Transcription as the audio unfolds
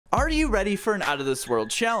Are you ready for an out-of-this-world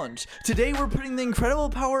challenge? Today we're putting the incredible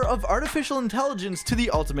power of artificial intelligence to the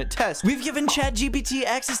ultimate test. We've given Chat GPT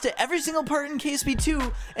access to every single part in KSP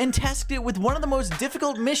 2 and tasked it with one of the most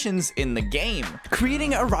difficult missions in the game,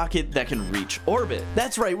 creating a rocket that can reach orbit.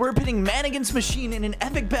 That's right, we're pitting man against machine in an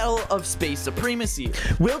epic battle of space supremacy.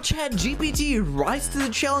 Will Chat GPT rise to the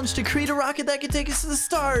challenge to create a rocket that can take us to the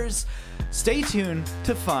stars? Stay tuned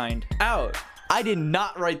to find out. I did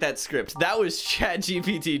not write that script. That was Chat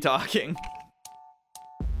GPT talking.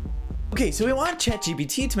 Okay, so we want Chat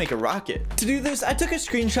GPT to make a rocket. To do this, I took a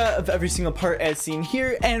screenshot of every single part as seen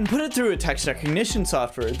here and put it through a text recognition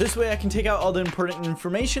software. This way I can take out all the important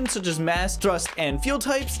information such as mass, thrust, and fuel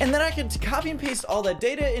types, and then I can copy and paste all that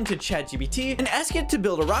data into Chat GPT and ask it to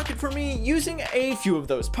build a rocket for me using a few of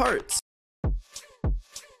those parts.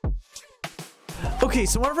 Okay,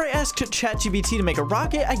 so whenever I asked ChatGPT to make a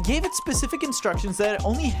rocket, I gave it specific instructions that it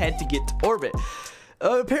only had to get to orbit.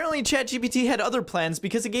 Apparently, ChatGPT had other plans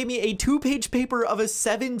because it gave me a 2-page paper of a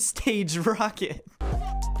 7-stage rocket.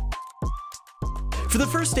 For the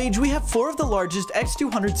first stage, we have 4 of the largest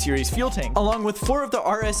X200 series fuel tank, along with 4 of the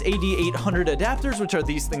RS-AD800 adapters, which are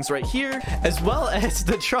these things right here, as well as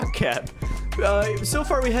the truck cab. So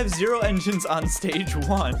far, we have 0 engines on stage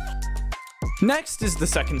 1. Next is the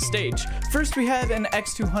second stage. First we have an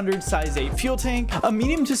X200 size 8 fuel tank, a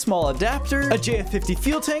medium to small adapter, a JF50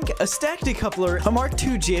 fuel tank, a stack decoupler, a Mark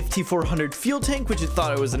II JFT400 fuel tank which it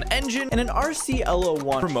thought it was an engine, and an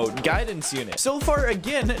RC-L01 remote guidance unit. So far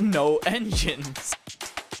again, no engines.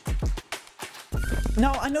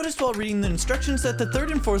 Now, I noticed while reading the instructions that the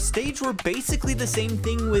third and fourth stage were basically the same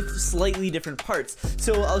thing with slightly different parts.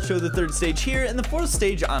 So I'll show the third stage here and the fourth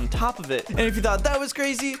stage on top of it. And if you thought that was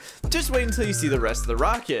crazy, just wait until you see the rest of the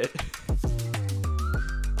rocket.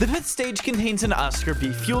 The fifth stage contains an Oscar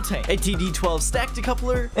B fuel tank, a TD12 stack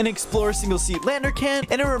decoupler, an Explorer single-seat lander can,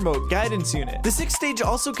 and a remote guidance unit. The sixth stage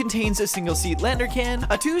also contains a single-seat lander can,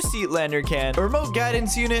 a 2-seat lander can, a remote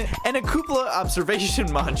guidance unit, and a cupola observation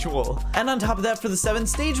module. And on top of that, for the seventh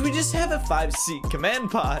stage, we just have a 5-seat command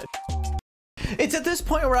pod. It's at this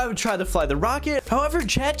point where I would try to fly the rocket. However,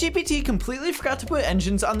 ChatGPT completely forgot to put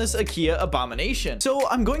engines on this IKEA abomination. So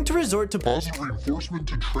I'm going to resort to positive reinforcement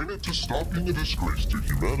to train it to stop being a disgrace to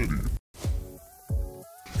humanity.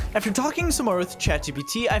 After talking some more with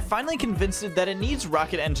ChatGPT, I finally convinced it that it needs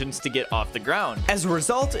rocket engines to get off the ground. As a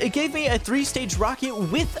result, it gave me a 3-stage rocket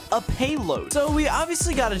with a payload. So we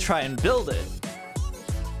obviously gotta try and build it.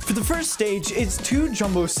 For the first stage, it's 2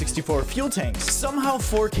 Jumbo 64 fuel tanks, somehow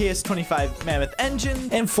 4 KS25 Mammoth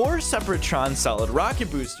engines, and 4 Separatron solid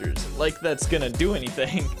rocket boosters. Like that's gonna do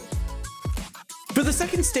anything. For the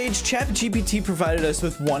second stage, ChatGPT provided us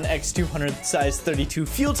with 1 X200 size 32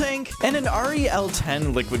 fuel tank and an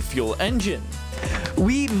REL10 liquid fuel engine.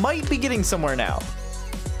 We might be getting somewhere now.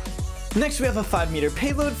 Next we have a 5-meter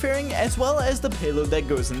payload fairing as well as the payload that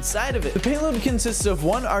goes inside of it. The payload consists of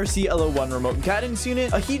 1 RC-L01 remote guidance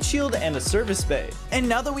unit, a heat shield, and a service bay. And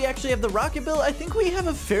now that we actually have the rocket built, I think we have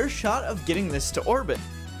a fair shot of getting this to orbit.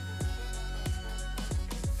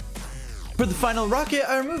 For the final rocket,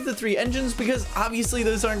 I removed the 3 engines because obviously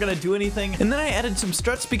those aren't going to do anything, and then I added some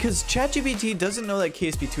struts because ChatGPT doesn't know that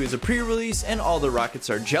KSP 2 is a pre-release and all the rockets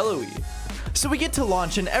are jello-y. So we get to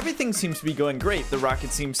launch and everything seems to be going great. The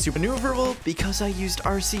rocket seems super maneuverable because I used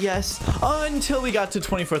RCS until we got to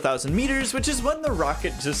 24,000 meters, which is when the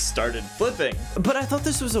rocket just started flipping. But I thought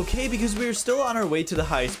this was okay because we were still on our way to the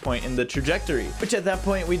highest point in the trajectory, which at that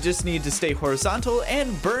point we just need to stay horizontal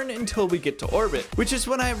and burn until we get to orbit, which is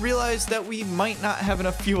when I realized that we might not have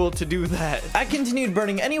enough fuel to do that. I continued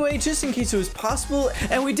burning anyway just in case it was possible,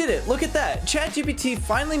 and we did it. Look at that. ChatGPT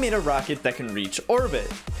finally made a rocket that can reach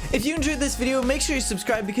orbit. If you enjoyed this video, make sure you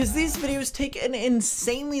subscribe because these videos take an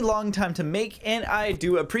insanely long time to make and I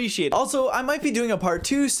do appreciate it. Also, I might be doing a part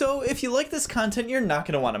 2, so if you like this content, you're not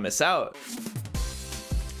going to want to miss out.